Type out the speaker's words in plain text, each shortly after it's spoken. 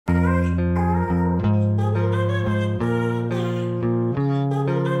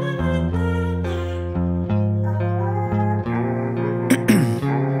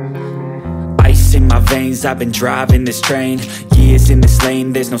veins, I've been driving this train. Years in this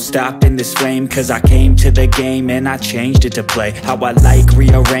lane, there's no stopping this flame. Cause I came to the game and I changed it to play how I like,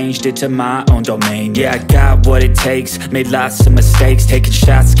 rearranged it to my own domain. Yeah, I got what it takes, made lots of mistakes, taking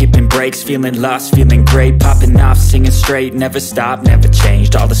shots, skipping breaks, feeling lost, feeling great, popping off, singing straight, never stopped, never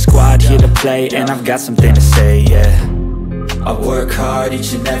changed. All the squad here to play, and I've got something to say, yeah. I work hard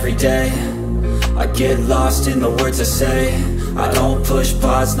each and every day, I get lost in the words I say. I don't push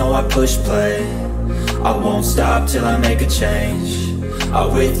pause, no I push play. I won't stop till I make a change. I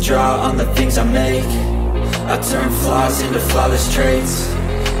withdraw on the things I make. I turn flaws into flawless traits.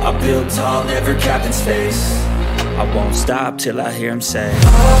 I build tall, never capped in space. I won't stop till I hear him say,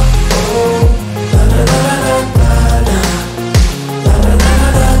 oh, oh, la, la, la, la, la, la.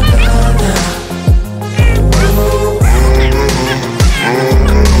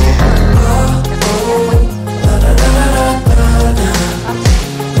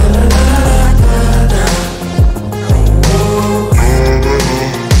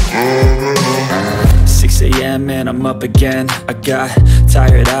 And I'm up again. I got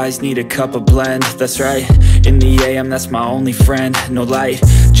tired eyes, need a cup of blend. That's right, in the AM, that's my only friend. No light,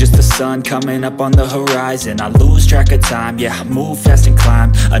 just the sun coming up on the horizon. I lose track of time, yeah, I move fast and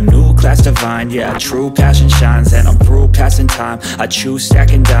climb a new class divine, yeah, true passion shines. And I'm through passing time, I choose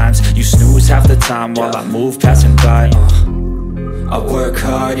stacking dimes. You snooze half the time while I move passing by. I work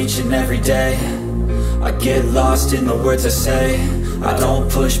hard each and every day, I get lost in the words I say. I don't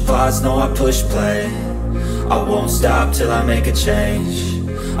push pause, no I push play. I won't stop till I make a change.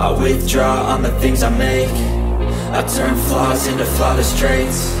 I withdraw on the things I make. I turn flaws into flawless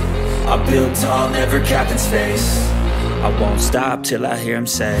traits. I build tall, never capped in space. I won't stop till I hear him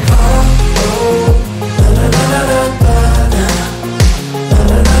say, oh, oh, la, la, la, la, la, la.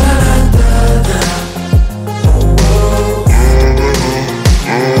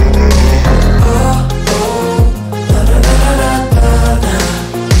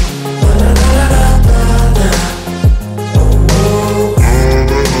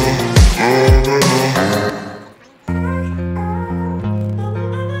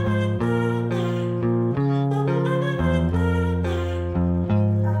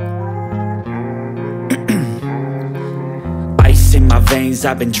 In my veins,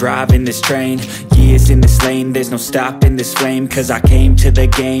 I've been driving this train. Years in this lane, there's no stopping this flame. Cause I came to the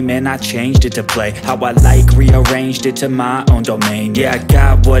game and I changed it to play how I like, rearranged it to my own domain. Yeah, I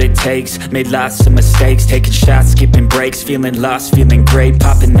got what it takes, made lots of mistakes, taking shots, skipping breaks, feeling lost, feeling great,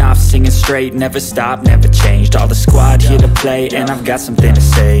 popping off, singing straight, never stopped, never changed. All the squad here to play, and I've got something to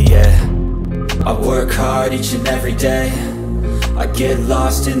say, yeah. I work hard each and every day, I get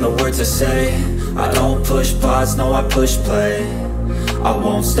lost in the words I say. I don't push pause, no I push play. I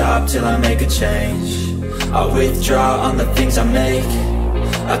won't stop till I make a change. I withdraw on the things I make.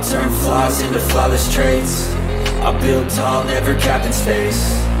 I turn flaws into flawless traits. I build tall, never capped in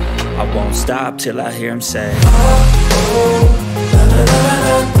space. I won't stop till I hear him say, oh, oh, la, la, la,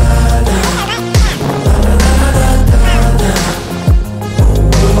 la, la, la.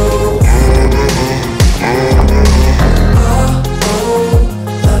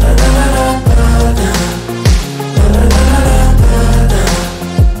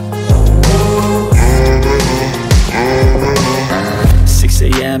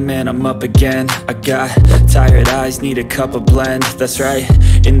 And I'm up again. I got tired eyes, need a cup of blend. That's right,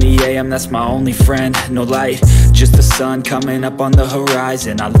 in the AM, that's my only friend. No light, just the sun coming up on the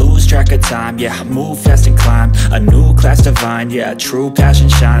horizon. I lose track of time, yeah, I move fast and climb a new class divine, yeah, true passion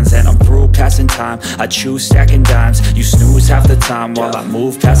shines. And I'm through passing time, I choose stacking dimes. You snooze half the time while I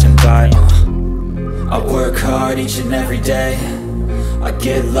move passing by. I work hard each and every day, I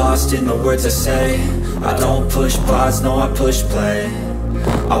get lost in the words I say. I don't push pause, no I push play.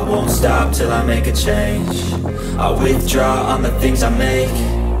 I won't stop till I make a change. I withdraw on the things I make.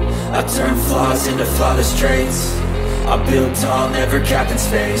 I turn flaws into flawless traits. I build tall, never capped in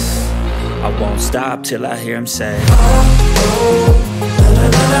space. I won't stop till I hear him say, oh, oh, la,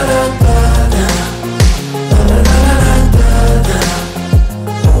 la, la, la, la, la.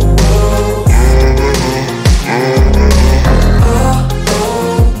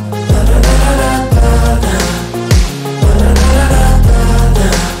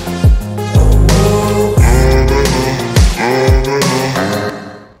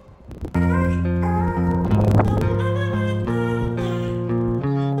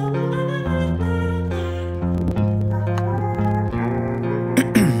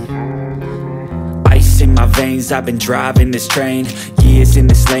 years I've been driving this train, years in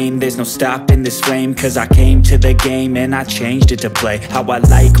this lane, there's no stopping this flame. Cause I came to the game and I changed it to play how I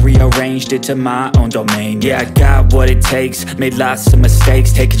like, rearranged it to my own domain. Yeah, I got what it takes, made lots of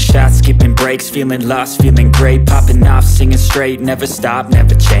mistakes, taking shots, skipping breaks, feeling lost, feeling great, popping off, singing straight, never stopped,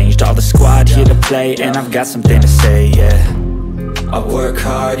 never changed. All the squad here to play, and I've got something to say, yeah. I work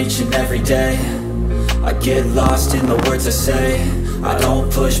hard each and every day, I get lost in the words I say. I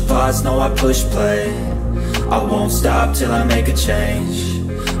don't push pause, no, I push play. I won't stop till I make a change.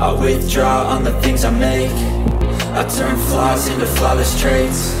 I withdraw on the things I make. I turn flaws into flawless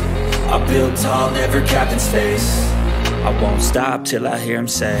traits. I build tall, never capped in space. I won't stop till I hear him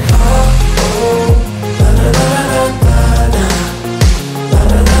say, oh, oh, la, la, la, la, la, la.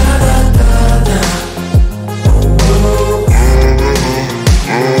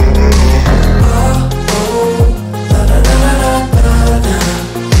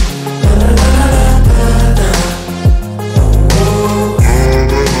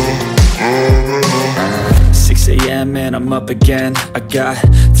 And I'm up again. I got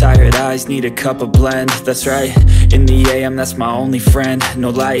tired eyes, need a cup of blend. That's right, in the AM, that's my only friend. No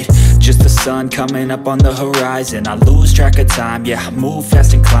light, just the sun coming up on the horizon. I lose track of time, yeah, I move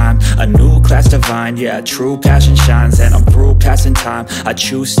fast and climb a new class divine, yeah, true passion shines. And I'm through passing time, I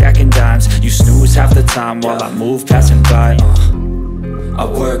choose stacking dimes. You snooze half the time while I move passing by. I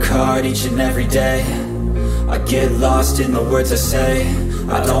work hard each and every day, I get lost in the words I say.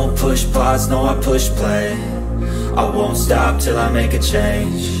 I don't push pause, no, I push play. I won't stop till I make a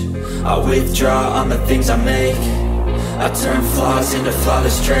change. I withdraw on the things I make. I turn flaws into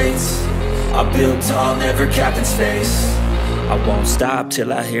flawless traits. I build tall, never capped in space. I won't stop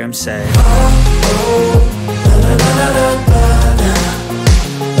till I hear him say, oh, oh, la, la, la, la, la.